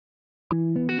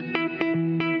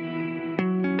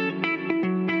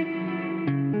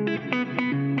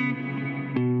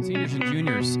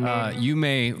You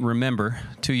may remember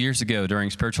 2 years ago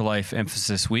during Spiritual Life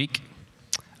Emphasis Week,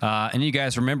 and you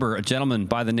guys remember a gentleman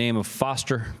by the name of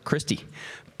Foster Christie.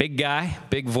 Big guy,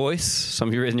 big voice, some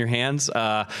of you raising your hands.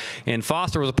 And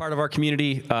Foster was a part of our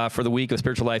community for the week of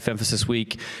Spiritual Life Emphasis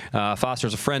Week.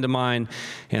 Foster's a friend of mine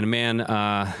and a man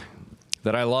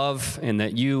that I love and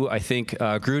that you, I think,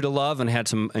 grew to love and had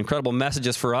some incredible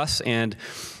messages for us. And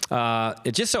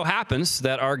it just so happens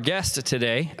that our guest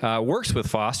today works with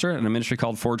Foster in a ministry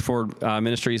called Forge Forward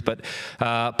Ministries. But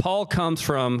Paul comes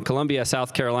from Columbia,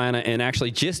 South Carolina, and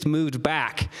actually just moved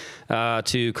back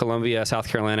to Columbia, South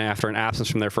Carolina after an absence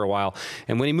from there for a while.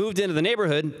 And when he moved into the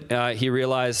neighborhood, he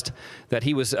realized that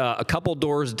he was a couple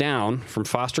doors down from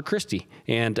Foster Christie.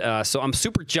 And so I'm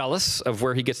super jealous of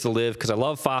where he gets to live because I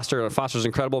love Foster. Foster's an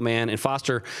incredible man, and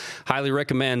Foster highly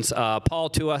recommends Paul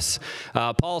to us.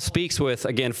 Paul speaks with,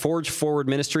 again, Forge Forward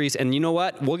Ministries. And you know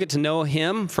what? We'll get to know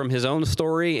him from his own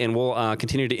story, and we'll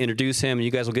continue to introduce him. And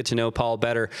you guys will get to know Paul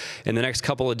better in the next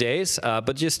couple of days.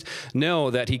 But just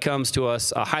know that he comes to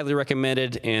us highly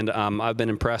recommended, and I've been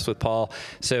impressed with Paul.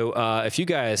 So if you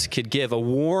guys could give a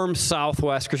warm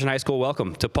Southwest Christian High School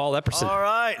welcome to Paul Epperson. All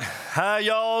right. How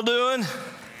y'all doing?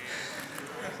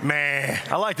 Man,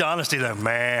 I like the honesty though.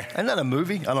 Man, isn't that a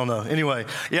movie? I don't know. Anyway,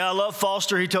 yeah, I love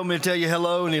Foster. He told me to tell you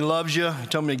hello, and he loves you. He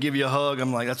told me to give you a hug.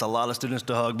 I'm like, that's a lot of students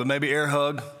to hug, but maybe air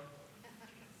hug.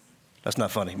 That's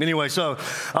not funny. Anyway, so,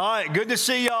 all right, good to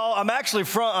see y'all. I'm actually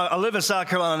from, I live in South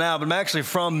Carolina now, but I'm actually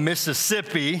from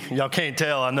Mississippi. Y'all can't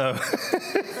tell, I know.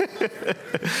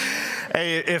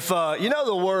 Hey, if you know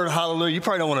the word hallelujah, you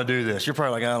probably don't want to do this. You're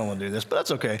probably like, I don't want to do this, but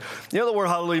that's okay. You know the word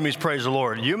hallelujah means praise the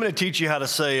Lord. You want me to teach you how to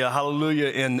say hallelujah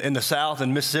in the South,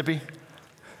 in Mississippi?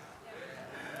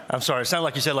 I'm sorry, it sounded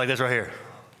like you said like this right here.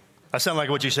 I sound like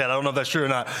what you said. I don't know if that's true or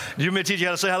not. Do you want me to teach you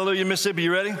how to say hallelujah in Mississippi?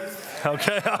 You ready?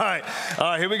 Okay, all right. All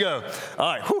right, here we go.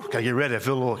 All right, whew, gotta get ready. I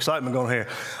feel a little excitement going here.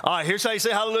 All right, here's how you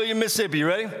say hallelujah in Mississippi. You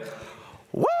ready?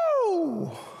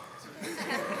 Woo!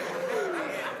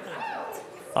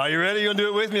 Are you ready? You gonna do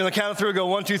it with me? On the count of three, go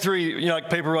 1, 2, 3. You know, like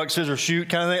paper, rock, scissors, shoot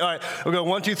kind of thing. All right, we'll go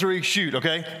 1, 2, 3, shoot.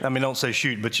 Okay? I mean, don't say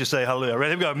shoot, but just say hallelujah.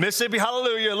 Ready? Here we go. Mississippi,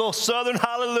 hallelujah. A little Southern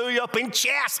hallelujah up in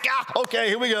Chaska. Okay,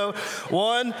 here we go.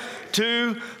 1,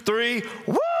 2, 3.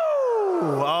 Woo!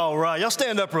 All right, y'all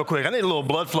stand up real quick. I need a little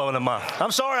blood flowing in my.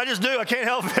 I'm sorry, I just do. I can't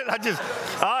help it. All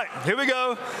right, here we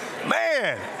go.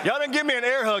 Man, y'all didn't give me an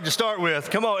air hug to start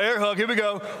with. Come on, air hug. Here we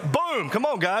go. Boom. Come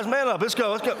on, guys. Man up. Let's go.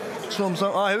 Let's go.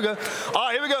 All right, here we go. All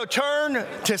right, here we go. Turn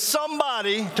to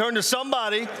somebody. Turn to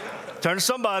somebody. Turn to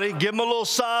somebody. Give them a little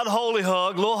side holy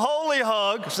hug. A little holy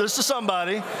hug. So this to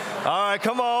somebody. All right,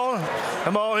 come on.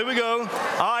 Come on. Here we go. All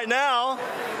right, now.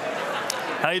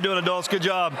 How you doing, adults? Good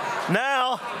job.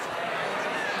 Now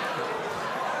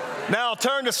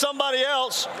turn to somebody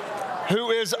else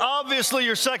who is obviously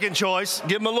your second choice.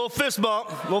 Give them a little fist bump.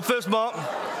 A little fist bump. All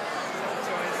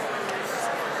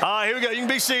right, here we go. You can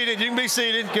be seated. You can be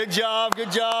seated. Good job.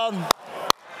 Good job.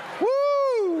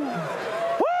 Woo!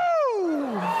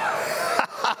 Woo!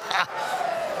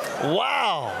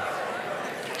 Wow.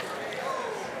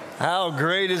 How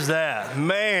great is that?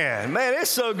 Man, it's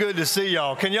so good to see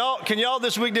y'all. Can y'all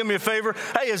this week do me a favor?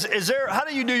 Hey, is there, how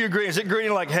do you do your greeting? Is it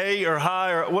greeting like hey or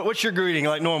hi, or what's your greeting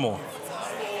like normal?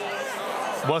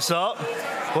 What's up?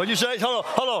 What'd you say? Hold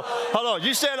on.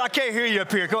 You said I can't hear you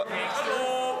up here.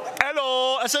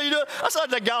 Hello. That's how you do it? I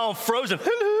sound like that guy on Frozen.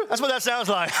 Hello. That's what that sounds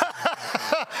like.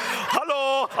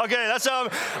 Hello. Okay, that's how all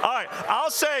right, I'll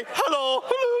say hello,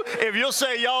 if you'll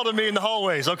say y'all to me in the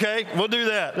hallways, okay? We'll do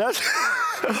that. Is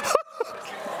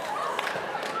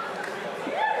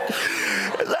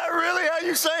that really how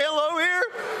you say hello here?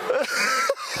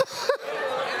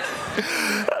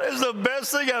 That is the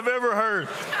best thing I've ever heard.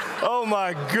 Oh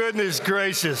my goodness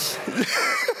gracious.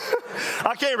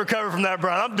 I can't recover from that,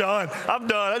 Brian. I'm done.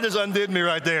 That just undid me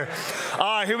right there. All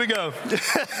right, here we go.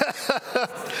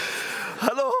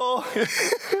 Hello.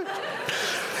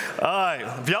 All right.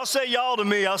 If y'all say y'all to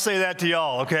me, I'll say that to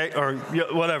y'all, okay? Or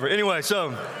whatever. Anyway,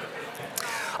 so.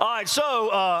 All right,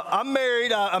 so I'm married.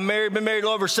 Been married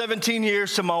over 17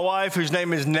 years to my wife, whose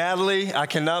name is Natalie. I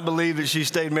cannot believe that she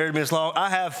stayed married me this long. I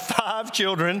have 5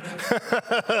 children.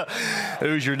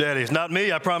 Who's your daddy? It's not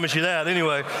me, I promise you that.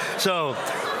 Anyway, so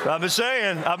I've been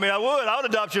saying, I would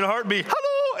adopt you in a heartbeat.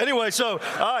 Hello. Anyway, so,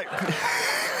 all right.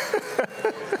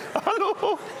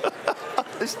 Hello.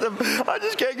 I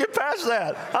just can't get past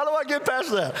that. How do I get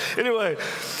past that? Anyway,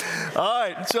 all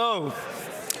right, so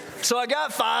I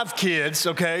got 5 kids,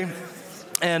 okay?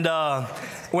 And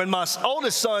when my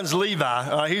oldest son's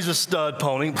Levi, he's a stud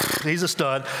pony. He's a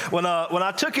stud. When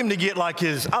I took him to get like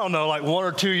his, I don't know, like 1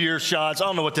 or 2 year shots. I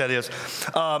don't know what that is.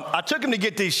 I took him to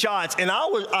get these shots, and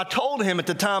I told him at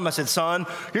the time, I said, son,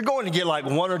 you're going to get like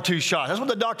 1 or 2 shots. That's what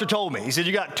the doctor told me. He said,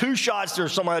 you got 2 shots or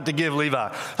something like that to give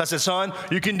Levi. I said, son,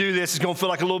 you can do this. It's going to feel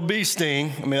like a little bee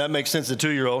sting. I mean, that makes sense to a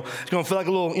 2-year-old. It's going to feel like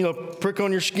a little, prick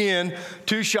on your skin.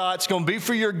 2 shots. It's going to be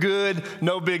for your good.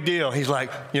 No big deal. He's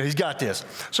like, he's got this.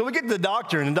 So we get to the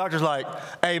doctor, and the doctor's like,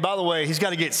 hey, by the way, he's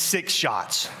got to get 6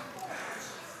 shots.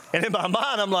 And in my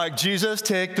mind, I'm like, Jesus,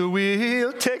 take the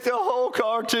wheel, take the whole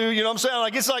car too. You know what I'm saying?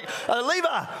 Like, it's like,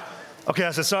 Levi. Okay,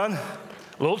 I said, son,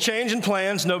 a little change in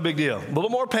plans, no big deal. A little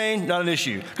more pain, not an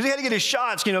issue. Because he had to get his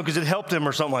shots, because it helped him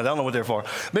or something like that. I don't know what they're for.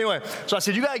 But anyway, so I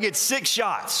said, you got to get 6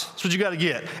 shots. That's what you got to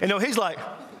get. And he's like,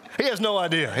 he has no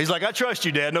idea. He's like, I trust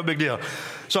you, Dad, no big deal.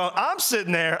 So I'm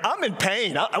sitting there, I'm in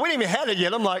pain. We ain't even had it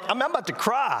yet. I'm like, I'm about to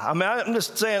cry. I'm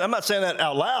just saying, I'm not saying that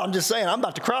out loud. I'm just saying I'm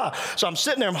about to cry. So I'm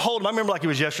sitting there, I'm holding him. I remember like it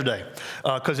was yesterday,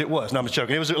 because it was. No, I'm just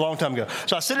joking. It was a long time ago.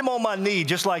 So I sit him on my knee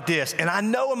just like this, and I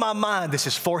know in my mind this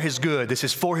is for his good. This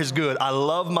is for his good. I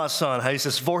love my son. This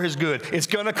is for his good. It's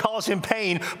going to cause him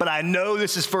pain, but I know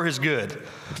this is for his good.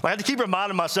 I have to keep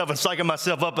reminding myself and psyching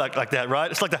myself up like that,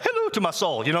 right? It's like the hello to my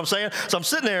soul. You know what I'm saying? So I'm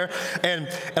sitting there, and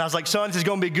I was like, son, this is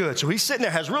going to be good. So he's sitting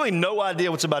there, has really no idea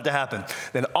what's about to happen.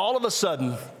 Then all of a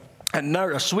sudden,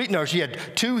 a sweet nurse, she had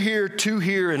 2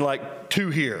 here, and like 2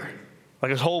 here.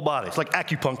 Like his whole body. It's like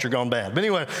acupuncture gone bad. But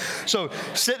anyway, so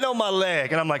sitting on my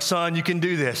leg, and I'm like, son, you can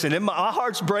do this. And then my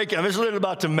heart's breaking. I'm just literally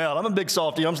about to melt. I'm a big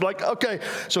softy. I'm just like, okay.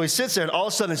 So he sits there, and all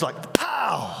of a sudden, it's like,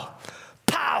 pow!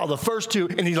 Pow, the first 2,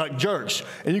 and he like jerks.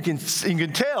 And you can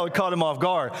tell it caught him off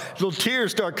guard. His little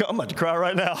tears start coming. I'm about to cry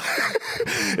right now.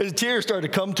 His tears start to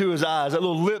come to his eyes. That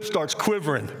little lip starts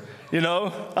quivering. I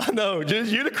know,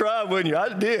 just you'd have cried, wouldn't you?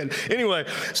 I did. Anyway,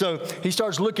 so he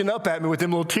starts looking up at me with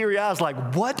them little teary eyes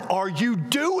like, what are you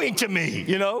doing to me?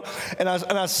 And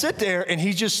I sit there, and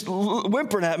he's just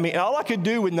whimpering at me. And all I could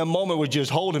do in the moment was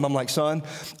just hold him. I'm like, son,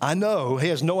 I know. He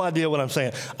has no idea what I'm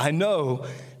saying. I know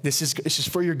this is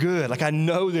for your good. Like, I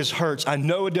know this hurts. I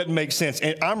know it doesn't make sense.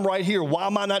 And I'm right here. Why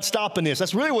am I not stopping this?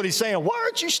 That's really what he's saying. Why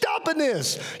aren't you stopping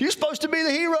this? You're supposed to be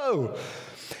the hero.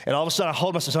 And all of a sudden, I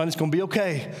hold myself, son, it's going to be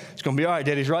okay. It's going to be all right,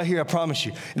 Daddy's right here, I promise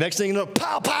you. Next thing you know,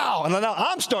 pow, pow. And now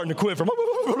I'm starting to quiver.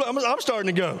 I'm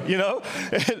starting to go,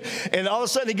 And all of a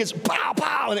sudden, he gets pow,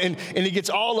 pow. And he gets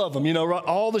all of them,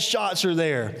 all the shots are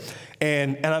there.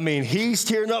 And I mean, he's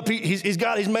tearing up. He's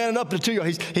manning up to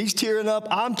 2-year-old. He's tearing up.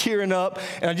 I'm tearing up.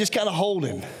 And I just kind of hold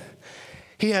him.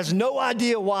 He has no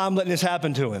idea why I'm letting this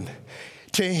happen to him.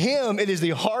 To him, it is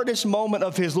the hardest moment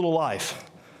of his little life.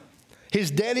 His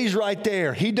daddy's right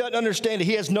there. He doesn't understand it.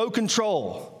 He has no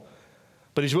control.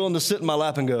 But he's willing to sit in my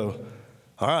lap and go,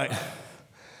 all right,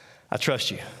 I trust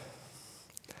you.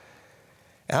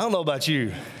 And I don't know about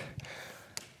you.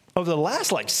 Over the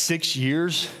last 6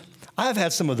 years, I've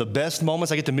had some of the best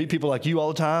moments. I get to meet people like you all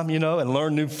the time, and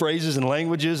learn new phrases and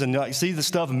languages and see the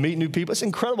stuff and meet new people. It's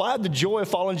incredible. I have the joy of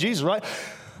following Jesus, right?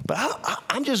 But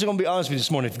I'm just going to be honest with you this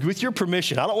morning. With your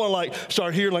permission, I don't want to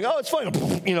start hearing oh, it's fine,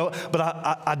 but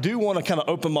I do want to kind of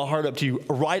open my heart up to you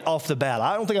right off the bat.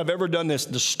 I don't think I've ever done this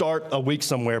to start a week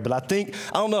somewhere, but I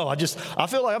don't know. I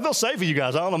feel safe with you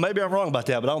guys. I don't know. Maybe I'm wrong about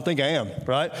that, but I don't think I am,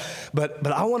 right? But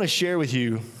I want to share with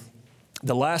you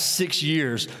the last 6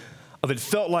 years of it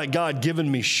felt like God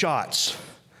giving me shots.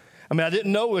 I mean, I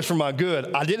didn't know it was for my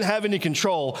good. I didn't have any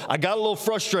control. I got a little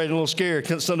frustrated, a little scared,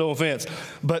 no offense.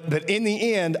 But in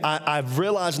the end, I've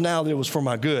realized now that it was for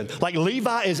my good. Like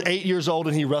Levi is 8 years old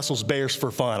and he wrestles bears for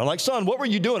fun. I'm like, son, what were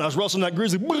you doing? I was wrestling that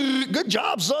grizzly. Good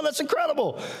job, son. That's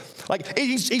incredible. Like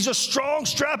he's a strong,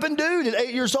 strapping dude at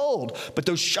 8 years old. But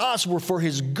those shots were for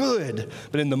his good.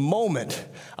 But in the moment,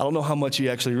 I don't know how much he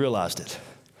actually realized it.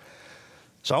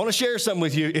 So I want to share something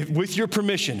with you, with your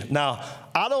permission. Now,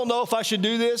 I don't know if I should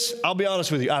do this. I'll be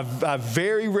honest with you. I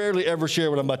very rarely ever share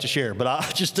what I'm about to share, but I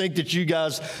just think that you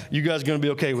guys are going to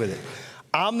be okay with it.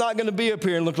 I'm not going to be up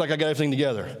here and look like I got everything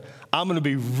together. I'm going to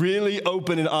be really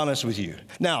open and honest with you.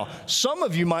 Now, some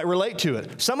of you might relate to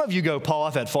it. Some of you go, Paul,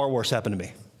 I've had far worse happen to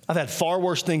me. I've had far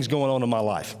worse things going on in my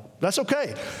life. That's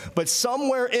okay. But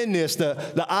somewhere in this,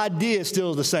 the idea is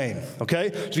still the same,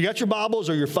 okay? So you got your Bibles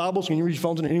or your Bibles. Can you read your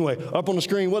phones? Anyway, up on the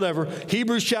screen, whatever.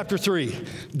 Hebrews chapter 3.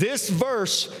 This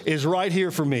verse is right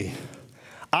here for me.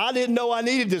 I didn't know I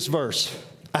needed this verse.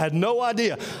 I had no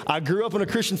idea. I grew up in a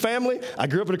Christian family. I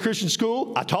grew up in a Christian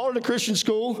school. I taught in a Christian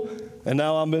school. And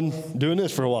now I've been doing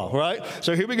this for a while, right?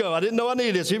 So here we go. I didn't know I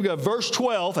needed this. Here we go. Verse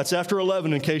 12. That's after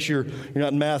 11 in case you're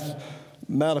not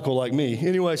mathematical like me.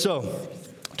 Anyway, so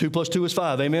 2 + 2 is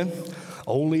 5. Amen?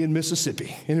 only in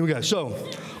Mississippi. And here we go. So,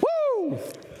 woo!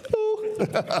 Woo.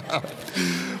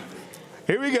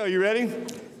 Here we go. You ready?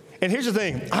 And here's the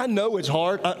thing. I know it's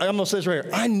hard. I'm going to say this right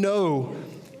here. I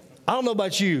don't know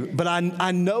about you, but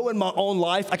I know in my own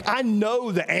life, like I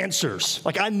know the answers.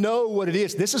 Like I know what it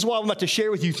is. This is why I'm about to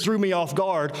share with you threw me off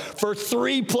guard for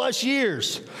 3+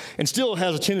 years and still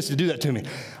has a tendency to do that to me.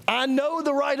 I know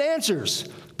the right answers,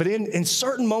 but in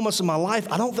certain moments of my life,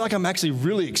 I don't feel like I'm actually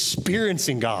really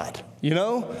experiencing God, you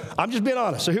know? I'm just being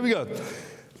honest. So here we go.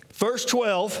 Verse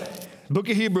 12, book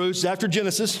of Hebrews, after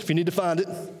Genesis, if you need to find it.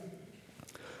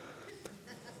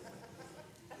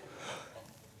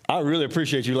 I really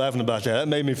appreciate you laughing about that. That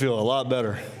made me feel a lot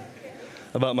better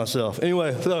about myself.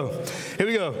 Anyway, so here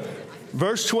we go.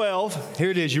 Verse 12, here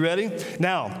it is. You ready?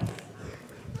 Now,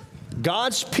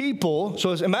 God's people,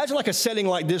 so imagine like a setting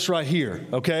like this right here,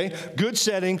 okay? Good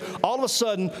setting. All of a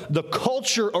sudden, the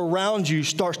culture around you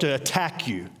starts to attack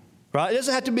you. Right? It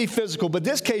doesn't have to be physical, but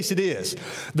this case it is.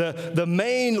 The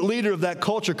main leader of that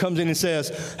culture comes in and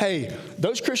says, hey,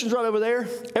 those Christians right over there,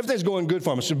 everything's going good for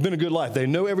them. It's been a good life. They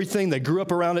know everything. They grew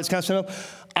up around it. It's kind of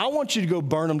stuff. I want you to go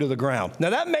burn them to the ground.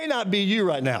 Now, that may not be you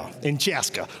right now in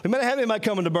Chaska. We may not have anybody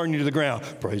coming to burn you to the ground.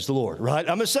 Praise the Lord, right?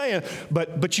 I'm just saying,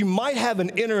 but you might have an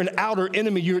inner and outer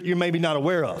enemy you're maybe not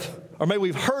aware of. Or maybe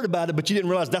we've heard about it, but you didn't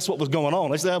realize that's what was going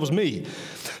on. They said that was me.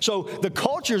 So the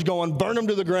culture's going, burn them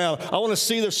to the ground. I want to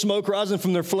see their smoke rising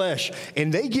from their flesh.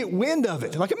 And they get wind of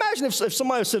it. Like imagine if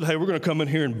somebody said, hey, we're going to come in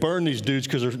here and burn these dudes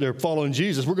because they're following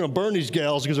Jesus. We're going to burn these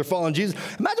gals because they're following Jesus.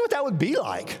 Imagine what that would be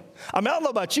like. I mean, I don't know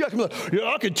about you. I can be like, yeah,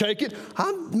 I could take it.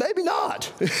 Maybe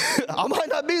not. I might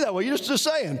not be that way. You're just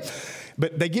saying.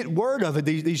 But they get word of it,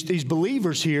 these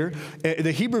believers here,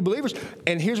 the Hebrew believers,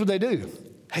 and here's what they do.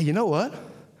 Hey, you know what?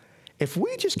 If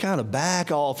we just kind of back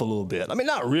off a little bit, I mean,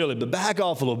 not really, but back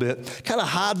off a little bit, kind of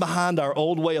hide behind our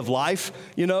old way of life,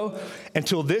 you know,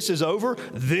 until this is over,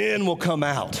 then we'll come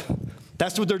out.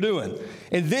 That's what they're doing.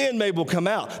 And then maybe we'll come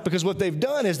out. Because what they've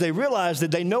done is they realize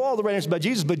that they know all the right answers about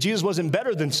Jesus, but Jesus wasn't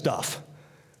better than stuff,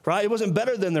 right? It wasn't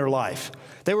better than their life.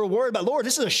 They were worried about, Lord,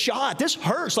 this is a shot. This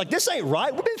hurts. Like, this ain't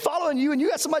right. We've been following you, and you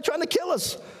got somebody trying to kill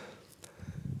us.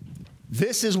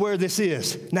 This is where this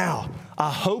is. Now, I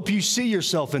hope you see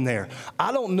yourself in there.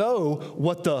 I don't know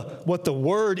what the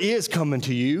word is coming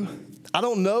to you. I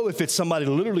don't know if it's somebody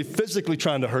literally physically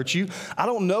trying to hurt you. I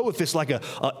don't know if it's like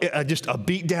just a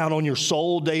beat down on your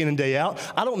soul day in and day out.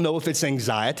 I don't know if it's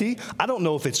anxiety. I don't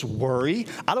know if it's worry.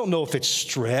 I don't know if it's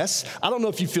stress. I don't know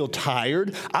if you feel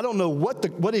tired. I don't know what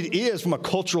it is from a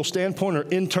cultural standpoint or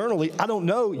internally. I don't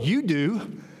know. You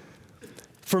do.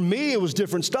 For me, it was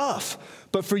different stuff.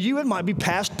 But for you, it might be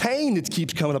past pain that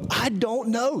keeps coming up. I don't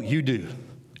know. You do.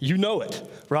 You know it,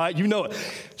 right? You know it.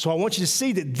 So I want you to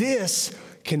see that this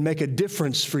can make a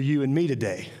difference for you and me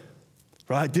today,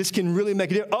 right? This can really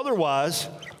make a difference. Otherwise,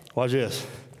 watch this.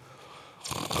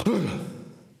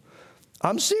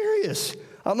 I'm serious.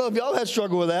 I don't know if y'all had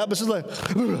struggle with that, but it's like,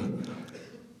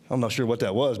 I'm not sure what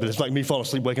that was, but it's like me falling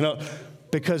asleep, waking up,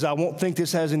 because I won't think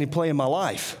this has any play in my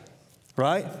life,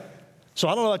 right? So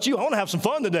I don't know about you. I want to have some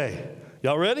fun today.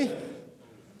 Y'all ready?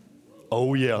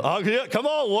 Oh, yeah. Yeah. Come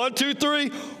on. 1, 2, 3.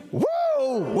 Whoa.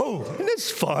 Whoa. And it's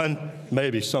fun.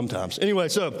 Maybe sometimes. Anyway,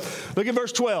 so look at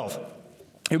verse 12.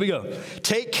 Here we go.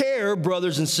 Take care,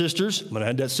 brothers and sisters. I'm going to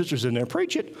add that sisters in there.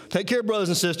 Preach it. Take care, brothers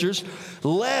and sisters,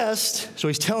 lest, so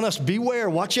he's telling us, beware,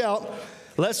 watch out,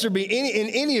 lest there be in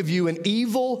any of you an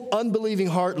evil, unbelieving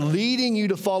heart leading you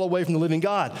to fall away from the living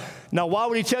God. Now, why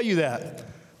would he tell you that?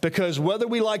 Because whether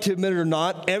we like to admit it or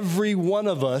not, every one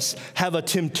of us have a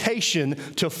temptation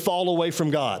to fall away from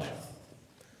God.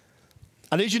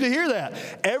 I need you to hear that.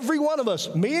 Every one of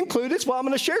us, me included, that's why I'm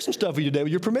going to share some stuff with you today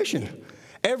with your permission.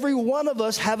 Every one of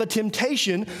us have a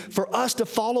temptation for us to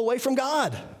fall away from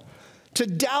God, to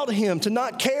doubt him, to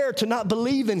not care, to not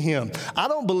believe in him. I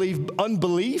don't believe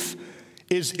unbelief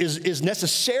is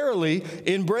necessarily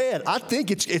inbred. I think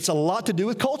it's a lot to do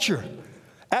with culture.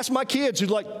 Ask my kids who's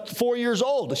like 4 years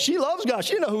old. She loves God.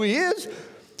 She didn't know who he is,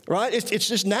 right? It's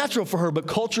just natural for her, but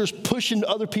culture is pushing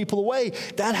other people away.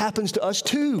 That happens to us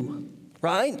too,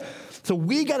 right? So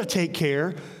we got to take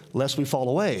care lest we fall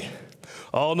away.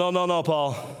 Oh, no,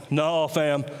 Paul. No,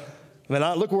 fam. Man,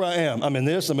 look where I am. I'm in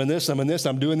this, I'm in this, I'm in this,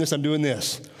 I'm doing this, I'm doing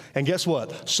this. And guess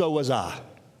what? So was I.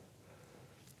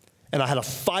 And I had to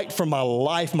fight for my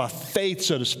life, my faith,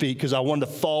 so to speak, because I wanted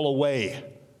to fall away.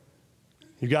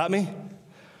 You got me?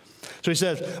 So he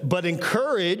says, but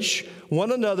encourage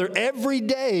one another every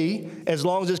day, as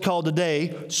long as it's called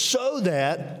today, so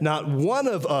that not one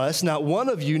of us, not one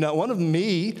of you, not one of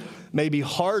me may be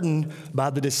hardened by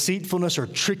the deceitfulness or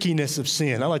trickiness of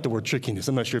sin. I like the word trickiness.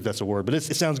 I'm not sure if that's a word, but it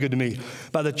sounds good to me.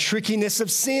 By the trickiness of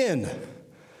sin.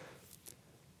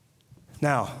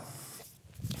 Now,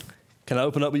 can I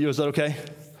open up with you? Is that okay?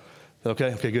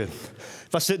 Okay? Okay, good.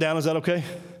 If I sit down, is that okay?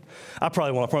 I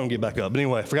probably won't get back up. But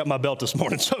anyway, I forgot my belt this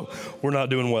morning, so we're not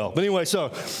doing well. But anyway,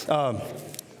 so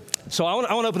I want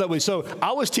to open up with you. So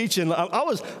I was teaching. I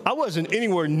wasn't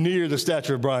anywhere near the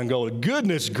stature of Brian Goldie.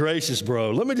 Goodness gracious,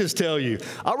 bro. Let me just tell you.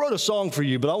 I wrote a song for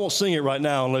you, but I won't sing it right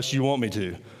now unless you want me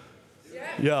to.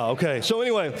 Yeah, okay. So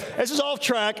anyway, this is off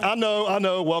track. I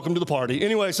know. Welcome to the party.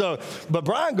 Anyway, but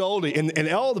Brian Goldie and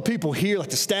all the people here, like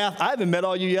the staff, I haven't met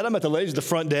all you yet. I met the ladies at the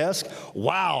front desk.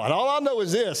 Wow. And all I know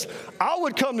is this. I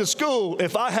would come to school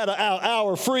if I had an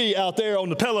hour free out there on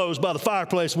the pillows by the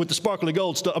fireplace with the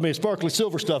sparkly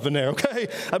silver stuff in there, okay?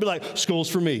 I'd be like, school's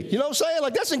for me. You know what I'm saying?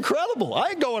 Like, that's incredible. I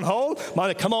ain't going home.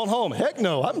 Might come on home. Heck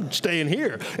no, I'm staying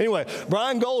here. Anyway,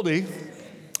 Brian Goldie,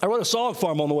 I wrote a song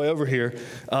for him on the way over here.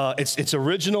 It's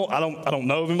original. I don't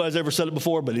know if anybody's ever said it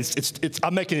before, but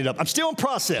I'm making it up. I'm still in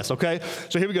process, okay?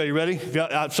 So here we go. You ready?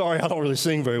 I'm sorry, I don't really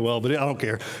sing very well, but I don't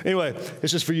care. Anyway,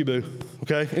 it's just for you, boo,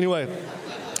 okay? Anyway.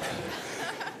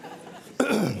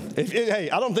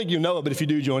 Hey, I don't think you know it, but if you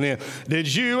do, join in.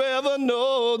 Did you ever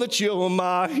know that you're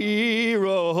my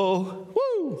hero?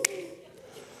 Woo!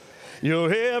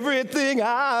 You're everything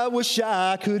I wish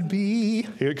I could be.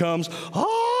 Here it comes.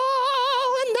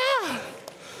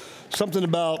 Something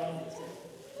about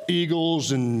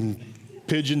eagles and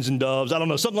pigeons and doves. I don't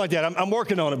know, something like that. I'm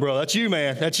working on it, bro. That's you,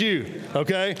 man. That's you.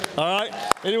 Okay? All right?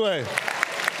 Anyway.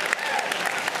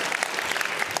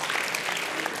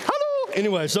 Hello.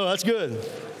 Anyway, so that's good.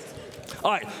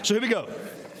 All right, so here we go.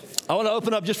 I want to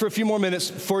open up just for a few more minutes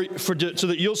so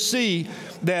that you'll see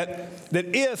that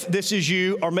if this is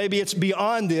you, or maybe it's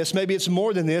beyond this, maybe it's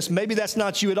more than this, maybe that's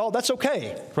not you at all, that's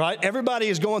okay, right? Everybody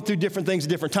is going through different things at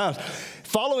different times.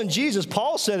 Following Jesus,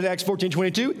 Paul said in Acts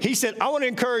 14:22, he said, I want to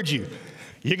encourage you.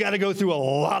 You got to go through a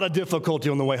lot of difficulty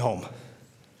on the way home.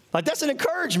 Like, that's an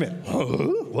encouragement.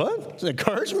 What? It's an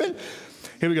encouragement?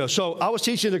 Here we go. So I was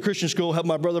teaching at a Christian school, helped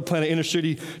my brother plant an inner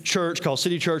city church called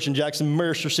City Church in Jackson,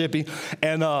 Mississippi.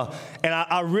 And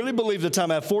I really believed at the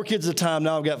time, I had 4 kids at the time,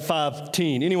 now I've got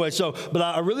 15. Anyway, but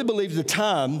I really believed at the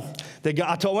time that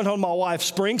I went home to my wife,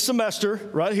 spring semester,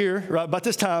 right here, right about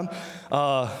this time,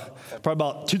 probably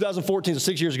about 2014, so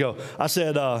 6 years ago. I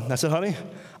said, honey,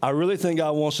 I really think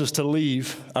God wants us to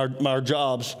leave our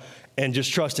jobs and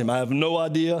just trust him. I have no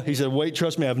idea. He said, wait,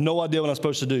 trust me, I have no idea what I'm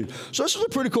supposed to do. So this was a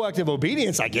pretty cool act of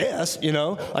obedience, I guess, you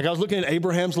know. Like, I was looking at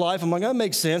Abraham's life. I'm like, that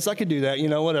makes sense. I could do that, you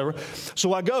know, whatever.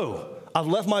 So I go. I've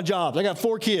left my job. I got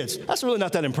 4 kids. That's really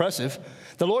not that impressive.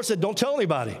 The Lord said, don't tell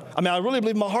anybody. I mean, I really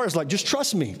believe in my heart is like, just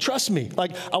trust me. Trust me.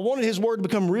 Like, I wanted his word to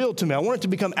become real to me. I wanted it to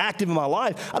become active in my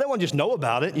life. I didn't want to just know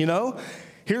about it, you know.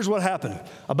 Here's what happened.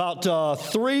 About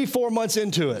 3-4 months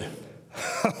into it,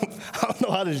 I don't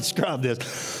know how to describe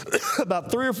this.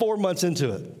 About 3 or 4 months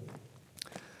into it,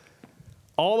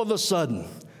 all of a sudden,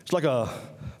 it's like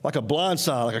a blind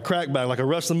side, like a crack back, like a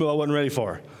wrestling move I wasn't ready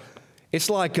for. It's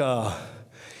like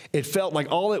it felt like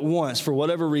all at once, for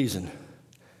whatever reason,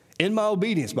 in my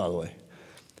obedience, by the way,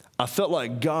 I felt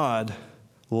like God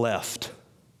left.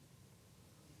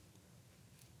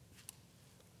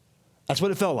 That's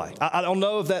what it felt like. I don't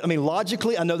know if that,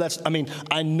 logically,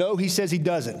 I know he says he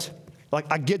doesn't. Like,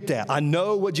 I get that. I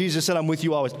know what Jesus said, I'm with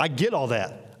you always. I get all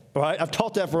that, right? I've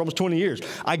taught that for almost 20 years.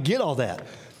 I get all that.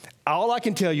 All I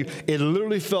can tell you, it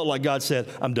literally felt like God said,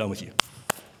 I'm done with you.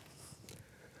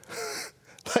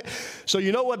 So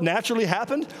you know what naturally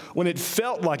happened? When it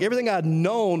felt like everything I'd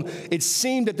known, it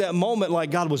seemed at that moment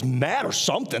like God was mad or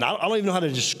something. I don't even know how to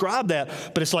describe that,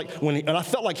 but it's like and I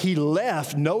felt like he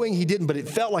left, knowing he didn't, but it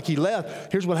felt like he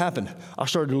left. Here's what happened. I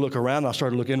started to look around, and I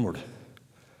started to look inward.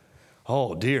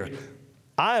 Oh, dear.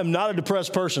 I am not a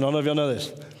depressed person. I don't know if y'all know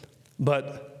this,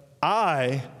 but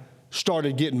I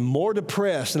started getting more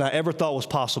depressed than I ever thought was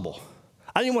possible.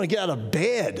 I didn't want to get out of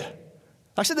bed.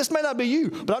 I said, this may not be you,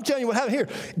 but I'm telling you what happened here.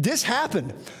 This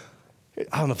happened.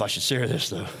 I don't know if I should share this,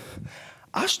 though.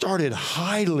 I started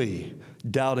highly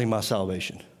doubting my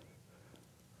salvation.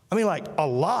 Like a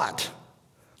lot.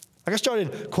 Like, I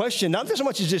started questioning, not so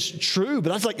much is this true,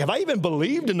 but I was like, have I even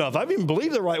believed enough? Have I even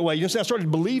believed the right way? You know what I'm saying? I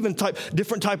started believing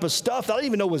different type of stuff that I didn't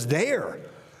even know was there.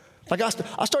 Like I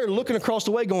started looking across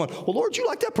the way going, well, Lord, you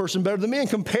like that person better than me, and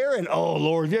comparing. Oh,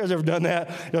 Lord, have you guys ever done that?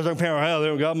 You guys are comparing,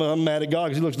 I'm mad at God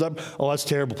because he looks up. Oh, that's a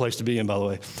terrible place to be in, by the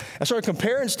way. I started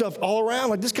comparing stuff all around,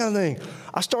 like this kind of thing.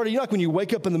 I started, like when you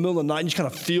wake up in the middle of the night and you just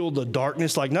kind of feel the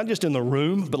darkness, like not just in the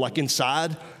room, but like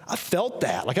inside. I felt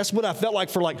that. Like that's what I felt like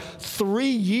for like 3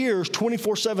 years,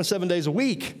 24/7, 7 days a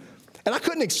week. And I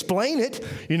couldn't explain it.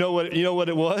 You know what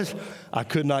it was? I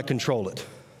could not control it.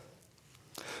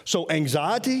 So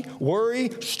anxiety, worry,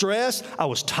 stress, I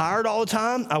was tired all the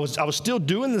time. I was still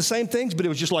doing the same things, but it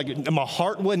was just like my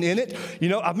heart wasn't in it.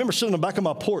 I remember sitting on the back of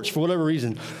my porch for whatever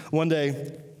reason one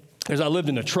day, as I lived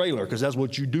in a trailer, because that's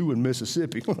what you do in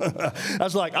Mississippi. I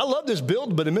was like, I love this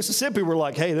building, but in Mississippi, we're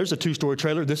like, hey, there's a 2-story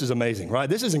trailer. This is amazing, right?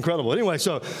 This is incredible. Anyway,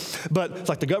 but it's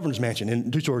like the governor's mansion in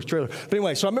 2-story trailer. But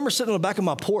anyway, so I remember sitting on the back of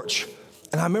my porch,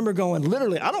 and I remember going,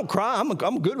 literally, I don't cry.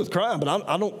 I'm good with crying, but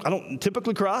I don't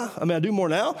typically cry. I mean, I do more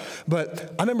now.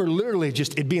 But I remember literally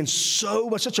just it being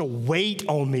such a weight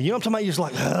on me. You know what I'm talking about? You're just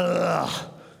like,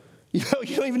 ugh. You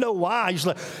don't even know why. You're just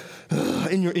like,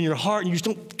 ugh, in your heart, and you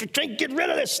just can't get rid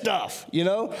of this stuff, And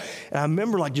I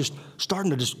remember like just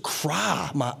starting to just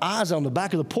cry. My eyes on the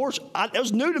back of the porch. It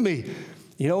was new to me.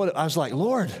 You know what? I was like,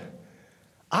 Lord,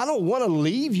 I don't want to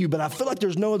leave you, but I feel like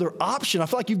there's no other option. I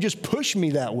feel like you've just pushed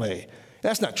me that way.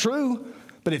 That's not true,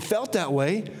 but it felt that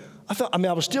way.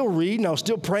 I was still reading, I was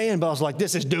still praying, but I was like,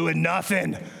 this is doing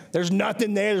nothing. There's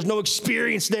nothing there. There's no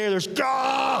experience there. You know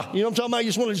what I'm talking about?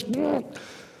 You just want to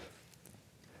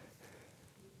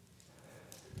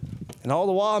And all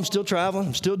the while, I'm still traveling.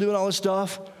 I'm still doing all this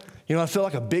stuff. I feel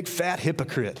like a big, fat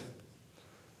hypocrite.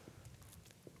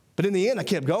 But in the end, I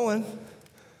kept going.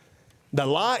 The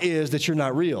lie is that you're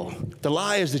not real. The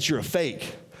lie is that you're a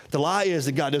fake. The lie is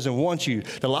that God doesn't want you.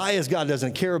 The lie is God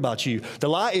doesn't care about you. The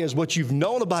lie is what you've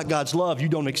known about God's love, you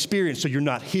don't experience, so you're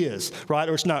not his, right?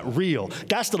 Or it's not real.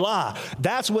 That's the lie.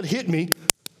 That's what hit me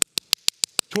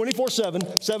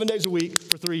 24/7, 7 days a week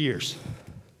for 3 years,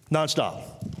 nonstop.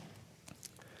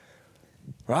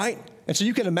 Right? And so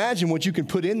you can imagine what you can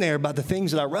put in there about the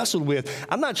things that I wrestled with.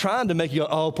 I'm not trying to make you go,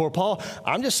 oh, poor Paul.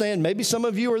 I'm just saying maybe some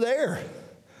of you are there.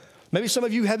 Maybe some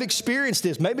of you have experienced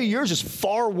this. Maybe yours is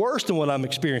far worse than what I'm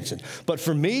experiencing. But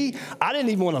for me, I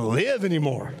didn't even want to live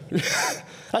anymore.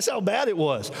 That's how bad it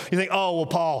was. You think, oh, well,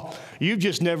 Paul, you've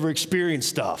just never experienced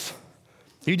stuff.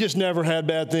 You just never had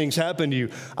bad things happen to you.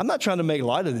 I'm not trying to make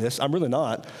light of this. I'm really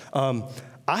not.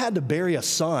 I had to bury a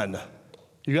son.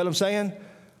 You get what I'm saying?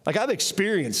 Like, I've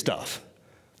experienced stuff.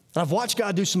 And I've watched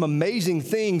God do some amazing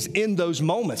things in those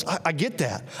moments. I get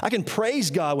that. I can praise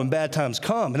God when bad times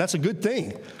come, and that's a good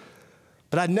thing.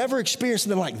 But I'd never experienced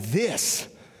something like this.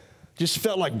 Just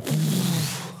felt like,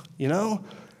 I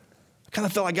kind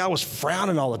of felt like God was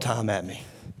frowning all the time at me.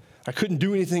 I couldn't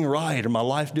do anything right, or my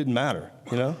life didn't matter,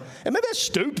 And maybe that's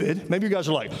stupid. Maybe you guys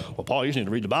are like, well, Paul, you just need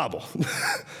to read the Bible.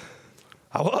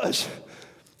 I was.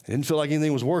 It didn't feel like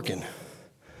anything was working.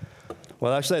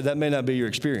 Well, I say that may not be your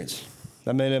experience.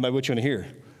 That may not be what you want to hear.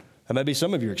 That may be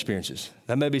some of your experiences.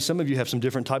 That may be some of you have some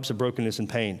different types of brokenness and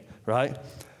pain, right?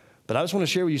 But I just want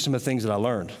to share with you some of the things that I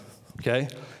learned, okay?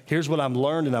 Here's what I've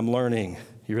learned and I'm learning.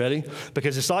 You ready?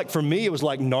 Because it's like, for me, it was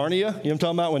like Narnia. You know what I'm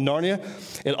talking about? When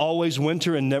Narnia, it always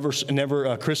winter and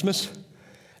never Christmas.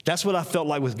 That's what I felt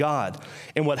like with God.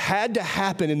 And what had to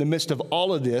happen in the midst of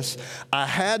all of this, I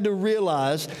had to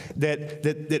realize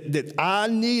that I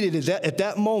needed, at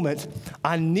that moment,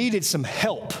 I needed some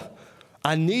help.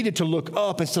 I needed to look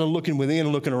up instead of looking within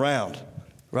and looking around,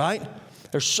 right?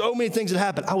 There's so many things that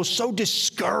happened. I was so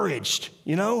discouraged,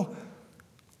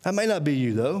 That may not be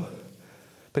you, though.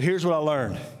 But here's what I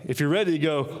learned. If you're ready to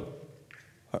go,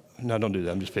 no, don't do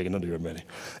that. I'm just picking. Don't do it, ready.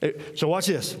 So watch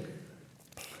this.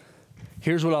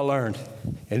 Here's what I learned.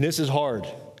 And this is hard.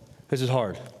 This is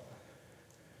hard.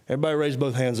 Everybody raise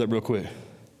both hands up real quick.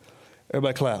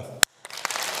 Everybody clap.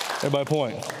 Everybody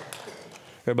point.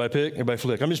 Everybody pick. Everybody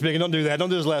flick. I'm just picking. Don't do that. Don't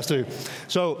do those last two.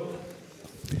 So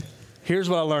here's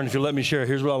what I learned. If you let me share,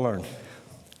 here's what I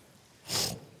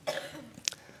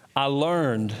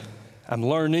learned. I'm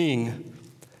learning.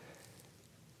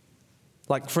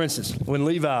 Like, for instance, when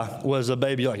Levi was a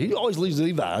baby, he always leaves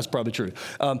Levi. That's probably true.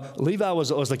 Levi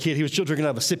was a kid. He was still drinking out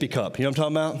of a sippy cup. You know what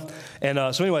I'm talking about?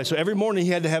 And so every morning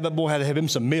that boy had to have him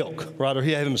some milk, right? Or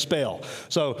he had to have him a spell.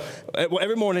 So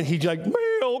every morning he'd like,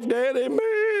 milk, daddy,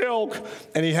 milk.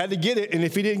 And he had to get it. And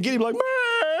if he didn't get it, he'd be like,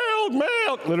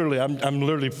 milk. Literally, I'm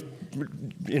literally...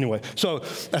 Anyway, so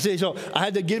I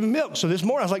had to give him milk. So this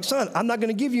morning I was like, son, I'm not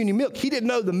going to give you any milk. He didn't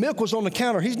know the milk was on the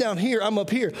counter. He's down here. I'm up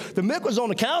here. The milk was on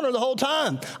the counter the whole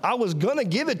time. I was going to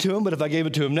give it to him, but if I gave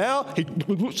it to him now, he'd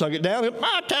suck it down.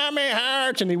 My tummy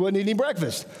hurts, and he wouldn't eat any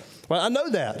breakfast. Well, I know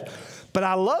that. But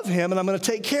I love him, and I'm going to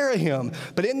take care of him.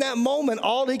 But in that moment,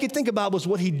 all he could think about was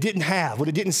what he didn't have, what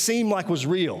it didn't seem like was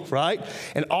real, right?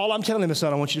 And all I'm telling him is,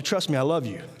 son, I want you to trust me. I love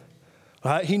you.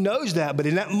 Right? He knows that, but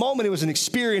in that moment, it was an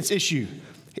experience issue.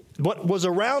 What was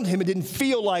around him, it didn't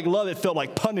feel like love. It felt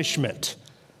like punishment,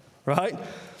 right?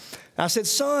 I said,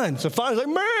 son. So finally, he's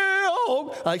like,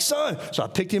 meow. Like, son. So I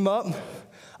picked him up.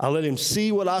 I let him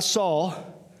see what I saw,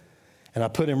 and I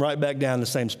put him right back down in the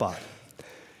same spot.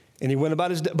 And he went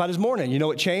about his morning. You know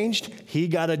what changed? He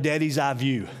got a daddy's eye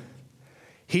view.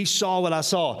 He saw what I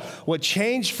saw. What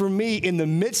changed for me in the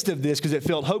midst of this, because it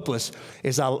felt hopeless,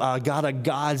 is I got a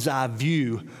God's eye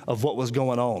view of what was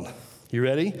going on. You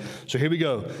ready? So here we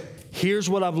go. Here's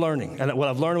what I'm learning, and what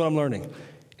I'm learning,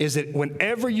 is that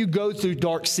whenever you go through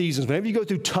dark seasons, whenever you go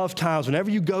through tough times, whenever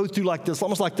you go through like this,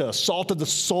 almost like the assault of the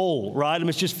soul, right? I mean,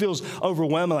 it just feels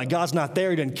overwhelming, like God's not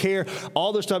there, he doesn't care,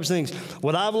 all those types of things.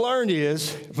 What I've learned is,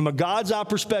 from a God's eye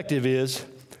perspective, is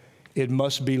it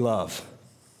must be love.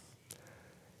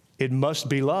 It must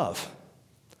be love.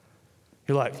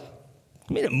 You're like,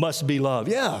 I mean, it must be love.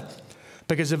 Yeah,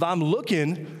 because if I'm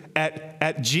looking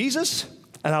at Jesus,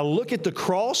 and I look at the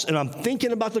cross, and I'm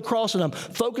thinking about the cross, and I'm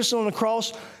focusing on the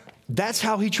cross, that's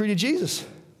how he treated Jesus.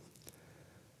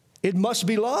 It must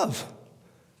be love,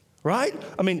 right?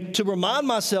 I mean, to remind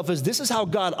myself is this is how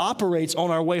God operates on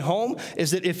our way home,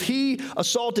 is that if he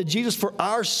assaulted Jesus for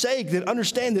our sake, then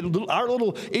understand that our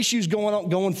little issues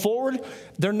going forward,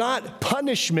 they're not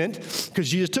punishment, because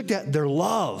Jesus took that, they're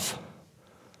love.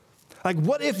 Like,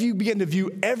 what if you begin to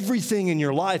view everything in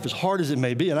your life, as hard as it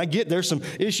may be, and I get there's some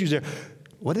issues there,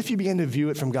 what if you begin to view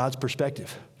it from God's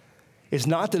perspective? It's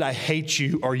not that I hate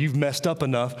you or you've messed up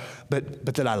enough, but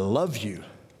that I love you.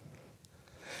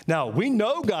 Now, we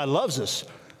know God loves us,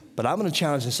 but I'm going to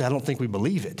challenge and say I don't think we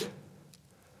believe it.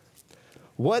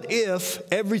 What if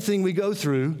everything we go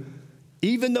through,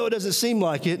 even though it doesn't seem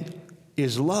like it,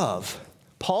 is love?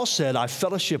 Paul said, I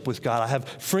fellowship with God. I have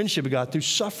friendship with God through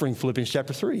suffering, Philippians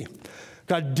chapter 3.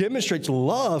 God demonstrates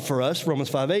love for us, Romans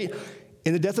 5:8,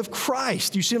 in the death of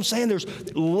Christ. You see what I'm saying?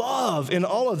 There's love in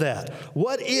all of that.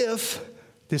 What if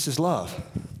this is love?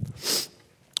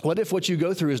 What if what you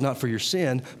go through is not for your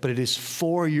sin, but it is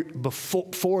for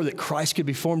that Christ could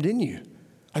be formed in you?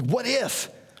 Like, what if?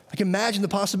 Like, imagine the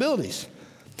possibilities.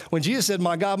 When Jesus said,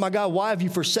 my God, why have you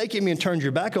forsaken me and turned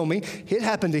your back on me? It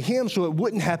happened to him so it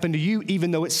wouldn't happen to you, even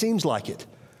though it seems like it.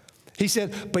 He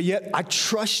said, but yet I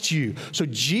trust you. So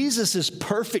Jesus'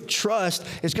 perfect trust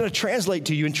is going to translate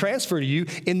to you and transfer to you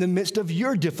in the midst of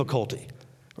your difficulty,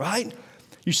 right?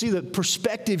 You see the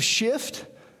perspective shift?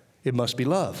 It must be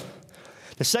love.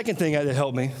 The second thing that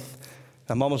helped me,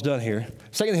 I'm almost done here.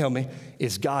 Second thing that helped me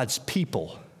is God's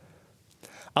people.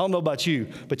 I don't know about you,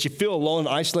 but you feel alone and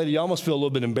isolated. You almost feel a little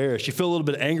bit embarrassed. You feel a little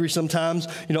bit angry sometimes,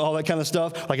 all that kind of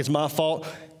stuff, like it's my fault.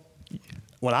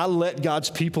 When I let God's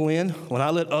people in, when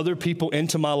I let other people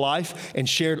into my life and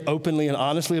shared openly and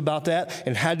honestly about that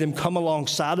and had them come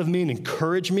alongside of me and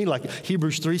encourage me, like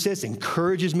Hebrews 3 says,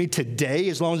 encourages me today,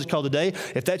 as long as it's called today.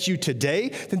 If that's you today,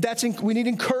 then we need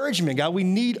encouragement, God. We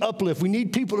need uplift. We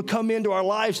need people to come into our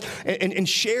lives and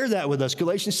share that with us.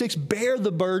 Galatians 6, bear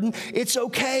the burden. It's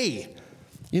okay.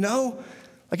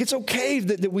 Like, it's okay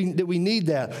that we need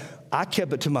that. I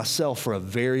kept it to myself for a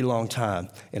very long time,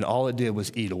 and all it did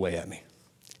was eat away at me.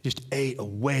 Just ate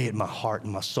away at my heart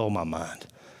and my soul, my mind.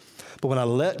 But when I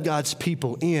let God's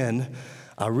people in,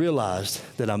 I realized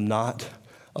that I'm not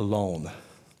alone.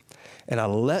 And I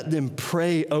let them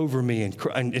pray over me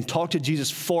and talk to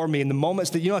Jesus for me in the moments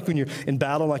that, like when you're in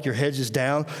battle, like your head's just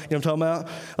down, what I'm talking about?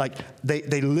 Like,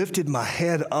 they lifted my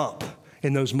head up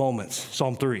in those moments,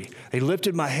 Psalm 3. They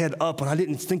lifted my head up when I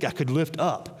didn't think I could lift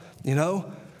up,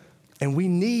 And we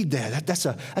need that. That's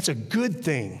a good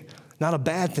thing, not a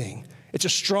bad thing. It's a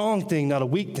strong thing, not a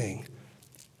weak thing.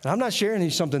 And I'm not sharing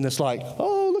something that's like,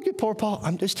 oh, look at poor Paul.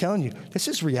 I'm just telling you, this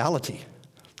is reality.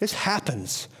 This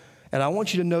happens. And I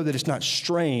want you to know that it's not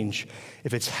strange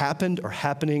if it's happened or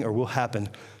happening or will happen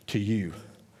to you.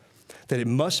 That it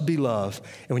must be love.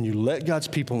 And when you let God's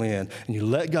people in and you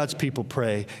let God's people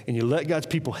pray and you let God's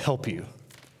people help you,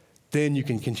 then you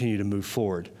can continue to move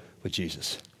forward with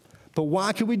Jesus. But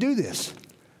why could we do this?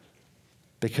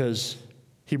 Because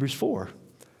Hebrews 4.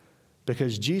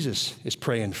 Because Jesus is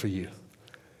praying for you.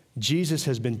 Jesus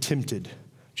has been tempted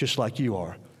just like you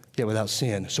are, yet without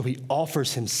sin. So he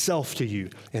offers himself to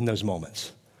you in those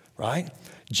moments, right?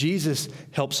 Jesus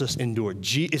helps us endure.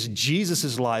 It's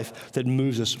Jesus' life that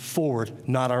moves us forward,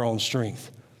 not our own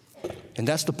strength. And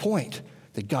that's the point,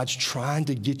 that God's trying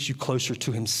to get you closer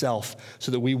to himself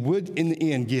so that we would, in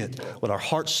the end, get what our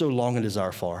hearts so long and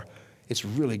desire for. It's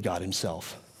really God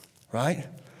himself, right?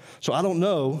 So I don't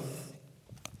know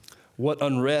what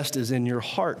unrest is in your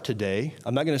heart today.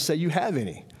 I'm not going to say you have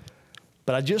any,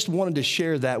 but I just wanted to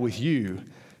share that with you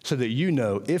so that you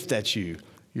know, if that's you,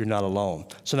 you're not alone.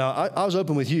 So now I was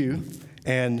open with you,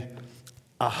 and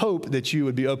I hope that you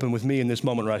would be open with me in this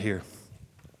moment right here.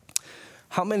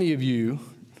 How many of you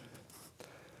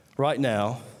right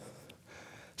now,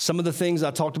 some of the things I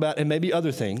talked about and maybe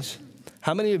other things,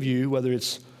 how many of you, whether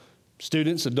it's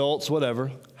students, adults,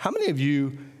 whatever, how many of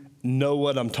you know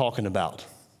what I'm talking about?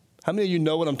 How many of you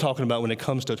know what I'm talking about when it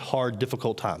comes to hard,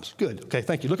 difficult times? Good. Okay,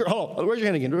 thank you. Hold on. Raise your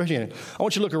hand again. Raise your hand. I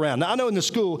want you to look around. Now, I know in the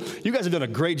school, you guys have done a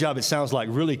great job, it sounds like,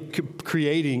 really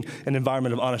creating an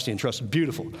environment of honesty and trust.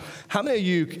 Beautiful. How many of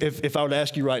you, if I were to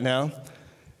ask you right now,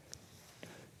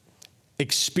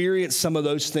 experience some of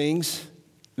those things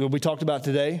that we talked about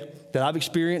today, that I've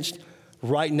experienced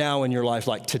right now in your life,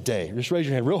 like today? Just raise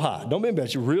your hand real high. Don't be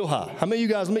embarrassed. Real high. How many of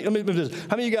you guys, how many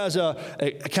of you guys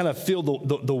kind of feel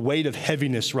the weight of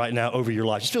heaviness right now over your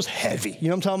life? It just feels heavy. You know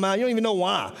what I'm talking about? You don't even know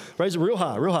why. Raise it real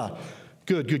high, real high.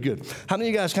 Good, good, good. How many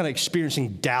of you guys kind of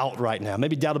experiencing doubt right now?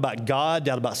 Maybe doubt about God,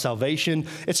 doubt about salvation.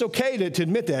 It's okay to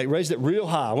admit that. Raise it real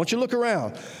high. I want you to look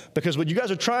around, because what you guys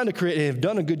are trying to create and have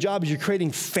done a good job is you're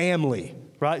creating family.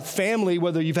 Right? Family,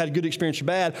 whether you've had a good experience or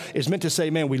bad, is meant to say,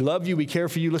 man, we love you, we care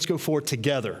for you, let's go forward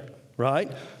together,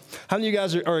 right? How many of you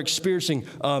guys are experiencing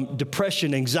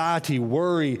depression, anxiety,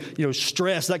 worry,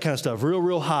 stress, that kind of stuff,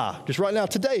 real high? Just right now,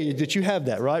 today, that you have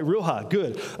that, right? Real high,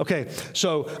 good. Okay,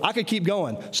 so I could keep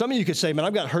going. Some of you could say, man,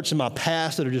 I've got hurts in my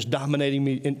past that are just dominating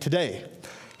me today.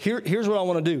 Here's what I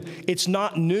want to do. It's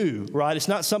not new, right? It's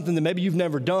not something that maybe you've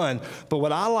never done, but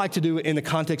what I like to do in the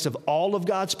context of all of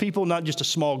God's people, not just a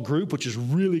small group, which is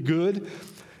really good,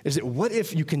 is that what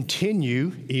if you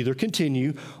either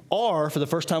continue, or for the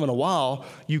first time in a while,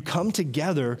 you come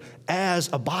together as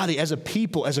a body, as a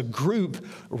people, as a group,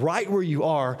 right where you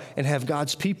are, and have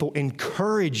God's people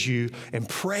encourage you and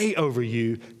pray over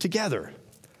you together.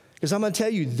 Because I'm going to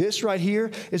tell you, this right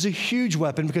here is a huge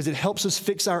weapon, because it helps us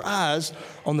fix our eyes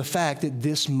on the fact that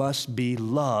this must be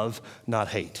love, not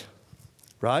hate.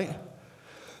 Right?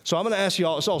 So I'm going to ask you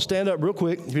all, so I'll stand up real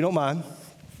quick, if you don't mind.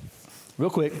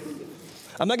 Real quick.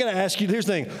 I'm not going to ask you, here's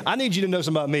the thing, I need you to know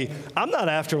something about me. I'm not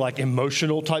after like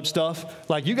emotional type stuff.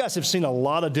 Like, you guys have seen a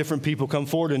lot of different people come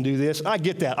forward and do this. I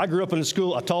get that. I grew up in a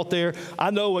school, I taught there. I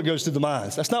know what goes through the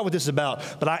minds. That's not what this is about.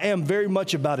 But I am very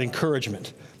much about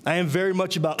encouragement. I am very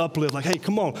much about uplift. Like, hey,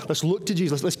 come on, let's look to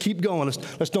Jesus. Let's keep going.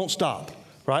 Let's don't stop.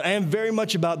 Right? I am very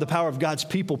much about the power of God's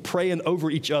people praying over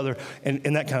each other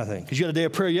and that kind of thing. Because you had a day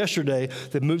of prayer yesterday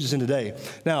that moves us into today.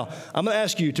 Now, I'm going to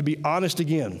ask you to be honest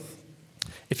again.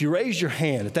 If you raise your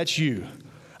hand, if that's you,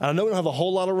 I know we don't have a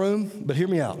whole lot of room, but hear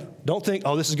me out. Don't think,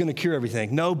 oh, this is going to cure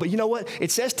everything. No, but you know what?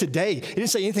 It says today. It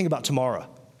didn't say anything about tomorrow,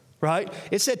 right?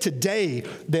 It said today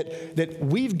that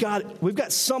we've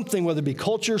got something, whether it be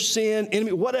culture, sin,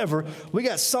 enemy, whatever, we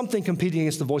got something competing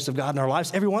against the voice of God in our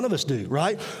lives. Every one of us do,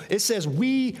 right? It says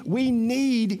we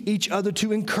need each other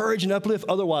to encourage and uplift.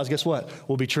 Otherwise, guess what?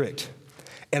 We'll be tricked.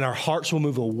 And our hearts will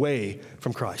move away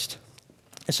from Christ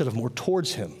instead of more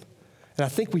towards him. And I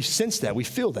think we sense that. We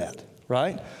feel that,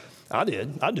 right? I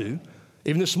do.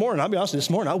 Even this morning, I'll be honest, this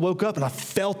morning I woke up and I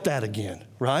felt that again,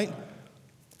 right?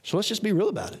 So let's just be real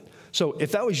about it. So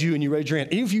if that was you and you raised your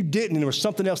hand, even if you didn't and there was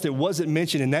something else that wasn't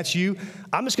mentioned and that's you,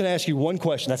 I'm just going to ask you one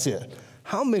question. That's it.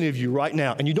 How many of you right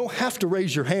now, and you don't have to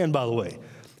raise your hand, by the way,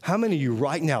 how many of you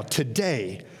right now,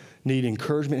 today, need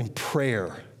encouragement and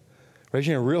prayer? Raise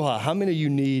your hand real high. How many of you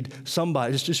need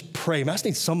somebody? Just pray. I just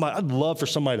need somebody. I'd love for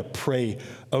somebody to pray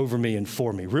over me and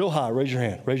for me. Real high. Raise your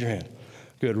hand. Raise your hand.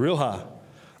 Good. Real high.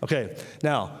 Okay.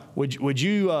 Now, would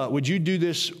you do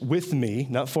this with me?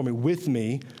 Not for me. With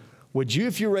me. Would you,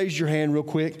 if you raised your hand real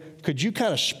quick, could you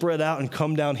kind of spread out and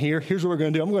come down here? Here's what we're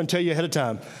going to do. I'm going to tell you ahead of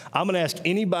time. I'm going to ask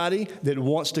anybody that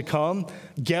wants to come,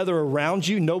 gather around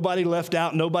you. Nobody left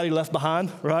out. Nobody left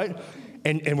behind. Right?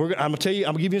 And I'm going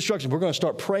to give you instructions. We're going to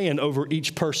start praying over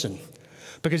each person.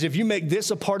 Because if you make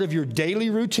this a part of your daily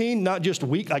routine, not just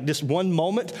like this one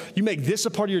moment, you make this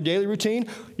a part of your daily routine,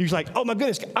 you're like, oh my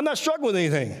goodness, I'm not struggling with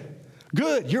anything.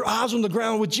 Good. Your eyes on the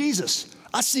ground with Jesus.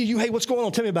 I see you. Hey, what's going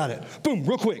on? Tell me about it. Boom,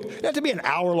 real quick. It doesn't have to be an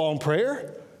hour-long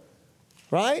prayer.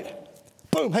 Right?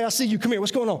 Boom. Hey, I see you. Come here.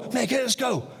 What's going on? Man, let's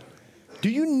go. Do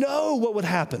you know what would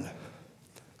happen?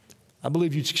 I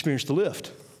believe you'd experience the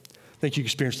lift. I think you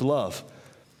experienced the love.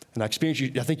 And I think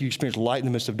you experienced light in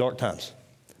the midst of dark times.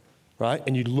 Right?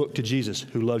 And you look to Jesus,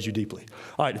 who loves you deeply.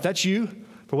 All right, if that's you,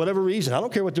 for whatever reason, I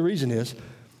don't care what the reason is,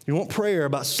 you want prayer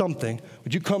about something,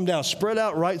 would you come down, spread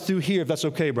out right through here if that's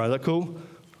okay, Brian? Is that cool?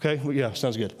 Okay, well, yeah,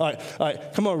 sounds good. All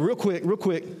right, come on, real quick.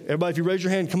 Everybody, if you raise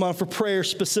your hand, come on for prayer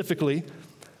specifically.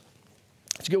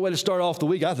 It's a good way to start off the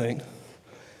week, I think.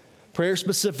 Prayer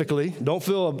specifically. Don't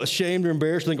feel ashamed or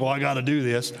embarrassed. Think, I got to do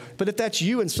this. But if that's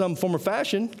you in some form or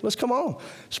fashion, let's come on.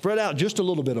 Spread out just a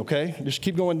little bit, okay? Just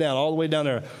keep going down, all the way down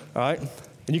there, all right?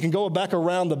 And you can go back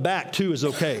around the back, too, is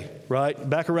okay, right?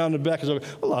 Back around the back is okay.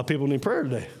 A lot of people need prayer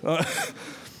today.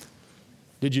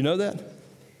 Did you know that?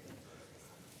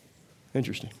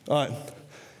 Interesting. All right.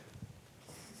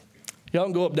 Y'all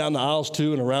can go up down the aisles,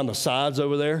 too, and around the sides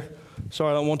over there.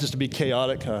 Sorry, I don't want this to be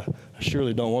chaotic. I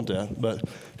surely don't want that. But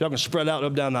if y'all can spread out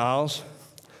up down the aisles,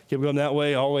 keep going that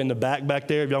way, all the way in the back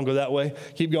there. If y'all can go that way,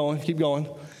 keep going, keep going.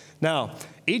 Now,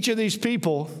 each of these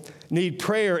people need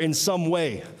prayer in some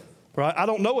way, right? I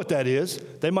don't know what that is.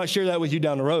 They might share that with you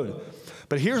down the road.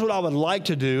 But here's what I would like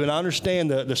to do, and I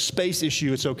understand the space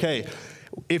issue. It's okay.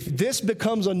 If this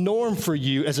becomes a norm for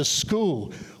you as a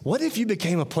school, what if you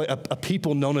became a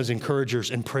people known as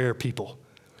encouragers and prayer people?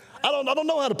 I don't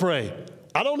know how to pray.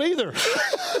 I don't either.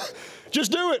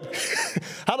 Just do it.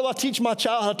 How do I teach my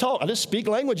child how to talk? I just speak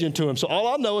language into him. So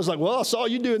all I know is like, I saw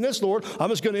you doing this, Lord. I'm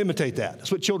just going to imitate that.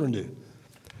 That's what children do.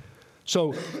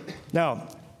 So now,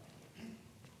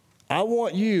 I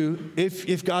want you,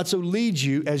 if God so leads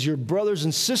you, as your brothers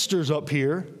and sisters up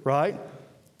here, right,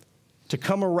 to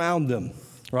come around them.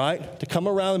 Right? To come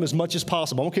around them as much as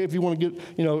possible. Okay, if you want to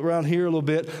get, around here a little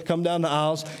bit, come down the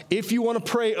aisles. If you want to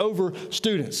pray over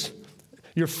students,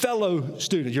 your fellow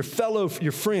students, your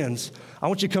friends, I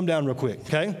want you to come down real quick,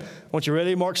 okay? I want you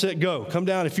ready, mark, set, go. Come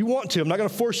down if you want to. I'm not going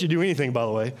to force you to do anything, by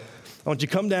the way. I want you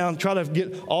to come down, try to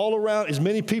get all around, as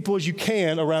many people as you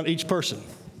can around each person.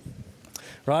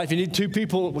 Right? If you need 2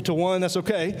 people to 1, that's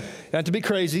okay. You don't have to be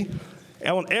crazy.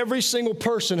 I want every single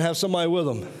person to have somebody with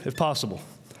them, if possible.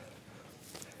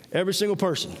 Every single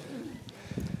person.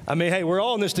 I mean, hey, we're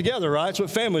all in this together, right? That's what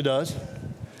family does.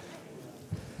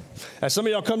 As some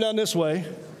of y'all come down this way,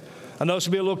 I know this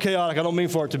will be a little chaotic. I don't mean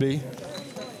for it to be.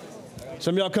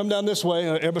 Some of y'all come down this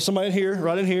way. Somebody in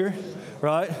here,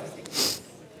 right?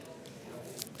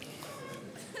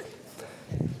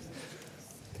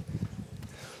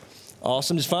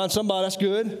 Awesome. Just find somebody. That's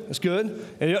good. That's good.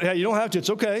 And you don't have to.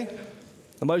 It's okay.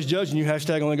 Nobody's judging you.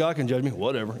 Hashtag only God can judge me.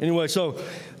 Whatever. Anyway, so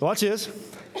watch this.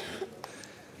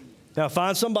 Now,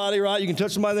 find somebody, right? You can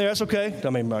touch somebody there. That's okay. I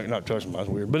mean, not touch somebody. That's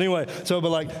weird. But anyway,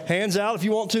 but hands out if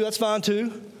you want to. That's fine,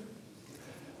 too.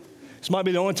 This might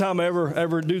be the only time I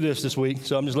ever do this week.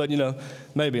 So I'm just letting you know.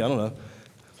 Maybe. I don't know.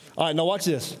 All right. Now, watch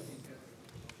this.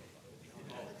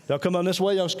 Y'all come on this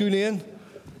way. Y'all scoot in.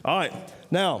 All right.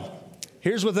 Now,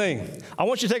 here's the thing. I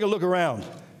want you to take a look around.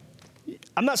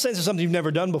 I'm not saying this is something you've never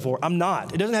done before. I'm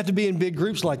not. It doesn't have to be in big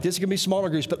groups like this. It can be smaller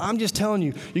groups. But I'm just telling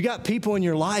you, you got people in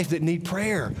your life that need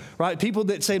prayer, right? People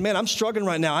that say, man, I'm struggling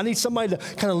right now. I need somebody to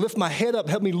kind of lift my head up,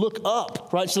 help me look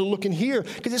up, right, instead of looking here.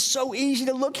 Because it's so easy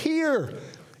to look here.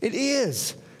 It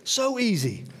is. So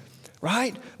easy,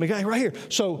 right? I mean, right here.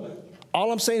 So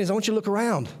all I'm saying is I want you to look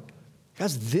around.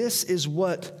 Guys, this is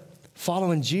what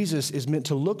following Jesus is meant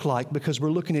to look like because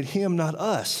we're looking at him, not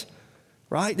us.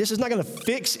 Right? This is not going to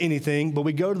fix anything, but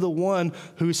we go to the one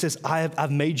who says,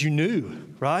 I've made you new,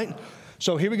 right?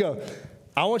 So here we go.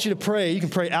 I want you to pray. You can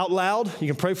pray out loud. You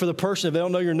can pray for the person. If they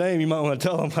don't know your name, you might want to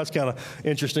tell them. That's kind of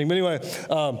interesting. But anyway,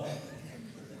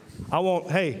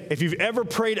 if you've ever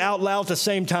prayed out loud at the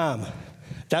same time,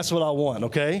 that's what I want,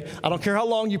 okay? I don't care how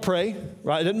long you pray,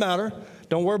 right? It doesn't matter.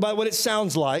 Don't worry about what it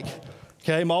sounds like,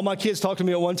 okay? All my kids talk to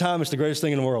me at one time. It's the greatest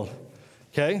thing in the world,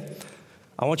 okay?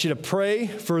 I want you to pray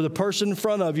for the person in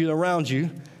front of you and around you.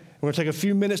 We're going to take a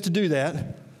few minutes to do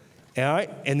that. All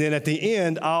right? And then at the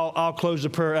end, I'll close the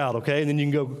prayer out, okay? And then you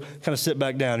can go kind of sit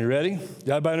back down. You ready?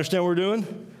 Everybody understand what we're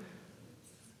doing?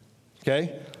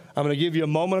 Okay? I'm going to give you a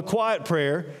moment of quiet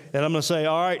prayer, and I'm going to say,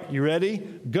 all right, you ready?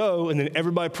 Go. And then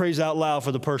everybody prays out loud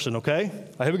for the person, okay?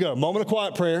 All right, here we go. A moment of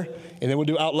quiet prayer, and then we'll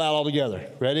do out loud all together.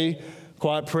 Ready?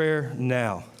 Quiet prayer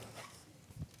now.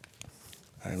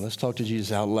 All right, let's talk to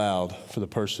Jesus out loud for the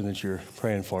person that you're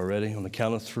praying for. Ready? On the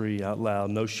count of 3, out loud.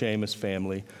 No shame as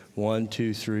family. 1,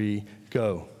 2, 3,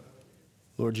 go.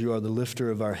 Lord, you are the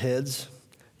lifter of our heads.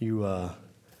 You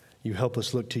help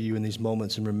us look to you in these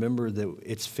moments and remember that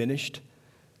it's finished,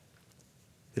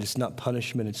 that it's not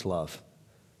punishment, it's love,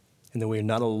 and that we are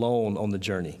not alone on the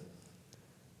journey.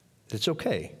 That it's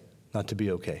okay not to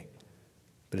be okay,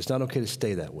 but it's not okay to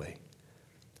stay that way.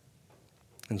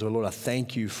 And so, Lord, I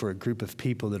thank you for a group of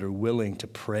people that are willing to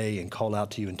pray and call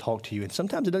out to you and talk to you. And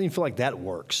sometimes it doesn't even feel like that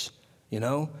works,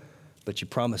 but you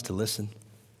promise to listen.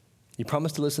 You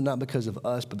promise to listen not because of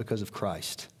us, but because of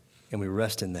Christ. And we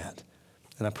rest in that.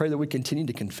 And I pray that we continue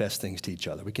to confess things to each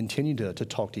other. We continue to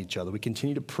talk to each other. We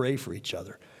continue to pray for each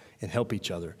other and help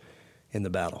each other in the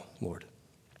battle, Lord.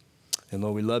 And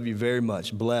Lord, we love you very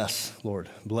much. Bless, Lord,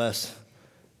 bless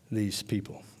these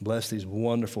people. Bless these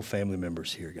wonderful family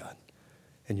members here, God.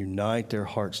 And unite their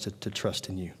hearts to trust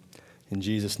in you. In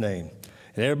Jesus' name.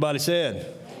 And everybody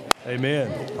said,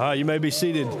 amen. All right, you may be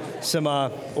seated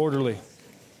semi-orderly.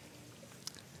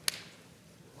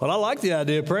 Well, I like the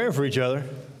idea of praying for each other.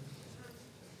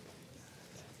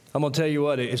 I'm going to tell you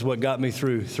what, it's what got me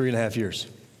through 3.5 years.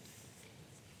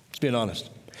 Just being honest.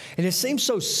 And it seems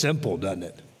so simple, doesn't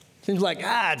it? Seems like,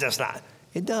 just not.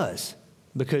 It does.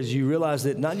 Because you realize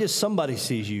that not just somebody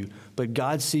sees you, but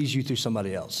God sees you through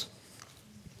somebody else.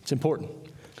 It's important.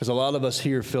 Because a lot of us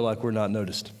here feel like we're not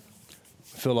noticed.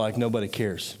 Feel like nobody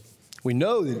cares. We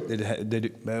know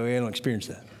that we don't experience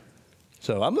that.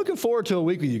 So I'm looking forward to a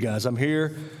week with you guys. I'm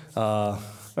here.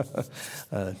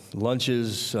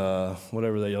 Lunches,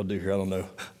 whatever they all do here. I don't know.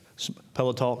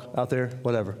 Pillow talk out there,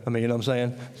 whatever. I mean, you know what I'm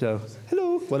saying? So,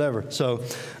 hello, whatever. So,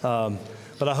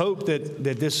 but I hope that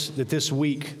this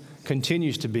week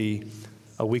continues to be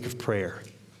a week of prayer.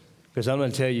 Because I'm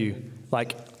going to tell you,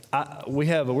 like,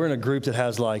 we're in a group that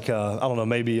has like, I don't know,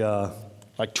 maybe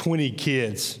like 20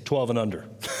 kids, 12 and under.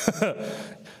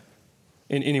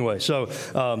 Anyway, so,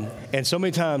 and so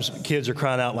many times kids are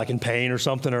crying out like in pain or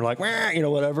something, or like,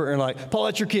 whatever, and like, Paul,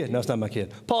 that's your kid. No, it's not my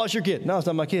kid. Paul, that's your kid. No, it's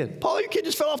not my kid. Paul, your kid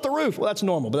just fell off the roof. Well, that's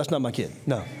normal, but that's not my kid.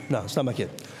 No, it's not my kid,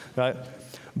 right?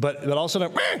 But all of a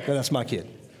sudden, that's my kid.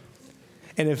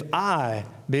 And if I,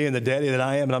 being the daddy that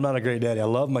I am, and I'm not a great daddy, I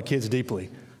love my kids deeply,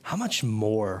 how much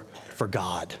more for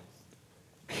God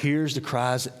hears the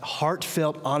cries,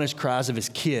 heartfelt, honest cries of his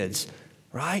kids,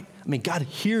 right? I mean, God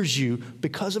hears you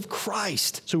because of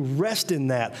Christ. So rest in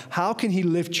that. How can he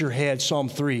lift your head? Psalm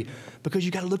 3. Because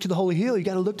you got to look to the holy hill. You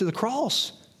got to look to the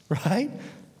cross, right? You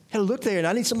got to look there. And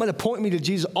I need somebody to point me to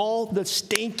Jesus all the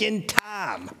stinking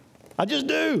time. I just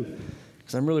do.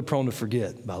 Because I'm really prone to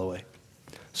forget, by the way.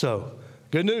 So,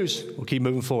 good news. We'll keep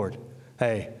moving forward.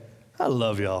 Hey, I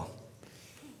love y'all.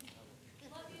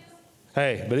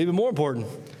 Hey, but even more important,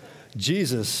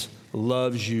 Jesus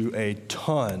loves you a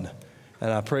ton.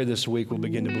 And I pray this week we'll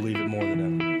begin to believe it more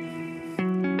than ever.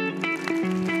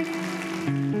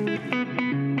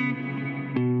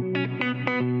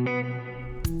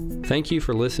 Thank you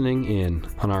for listening in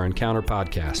on our Encounter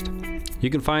podcast. You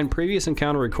can find previous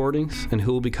Encounter recordings and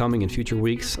who will be coming in future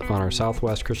weeks on our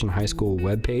Southwest Christian High School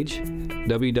webpage,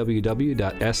 www.swchs.org.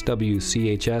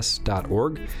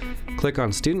 Click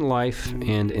on Student Life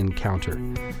and Encounter.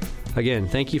 Again,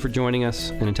 thank you for joining us,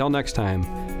 and until next time,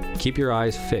 keep your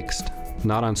eyes fixed,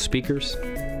 not on speakers,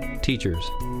 teachers,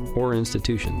 or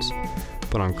institutions,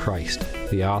 but on Christ,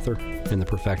 the author and the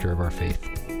perfecter of our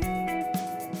faith.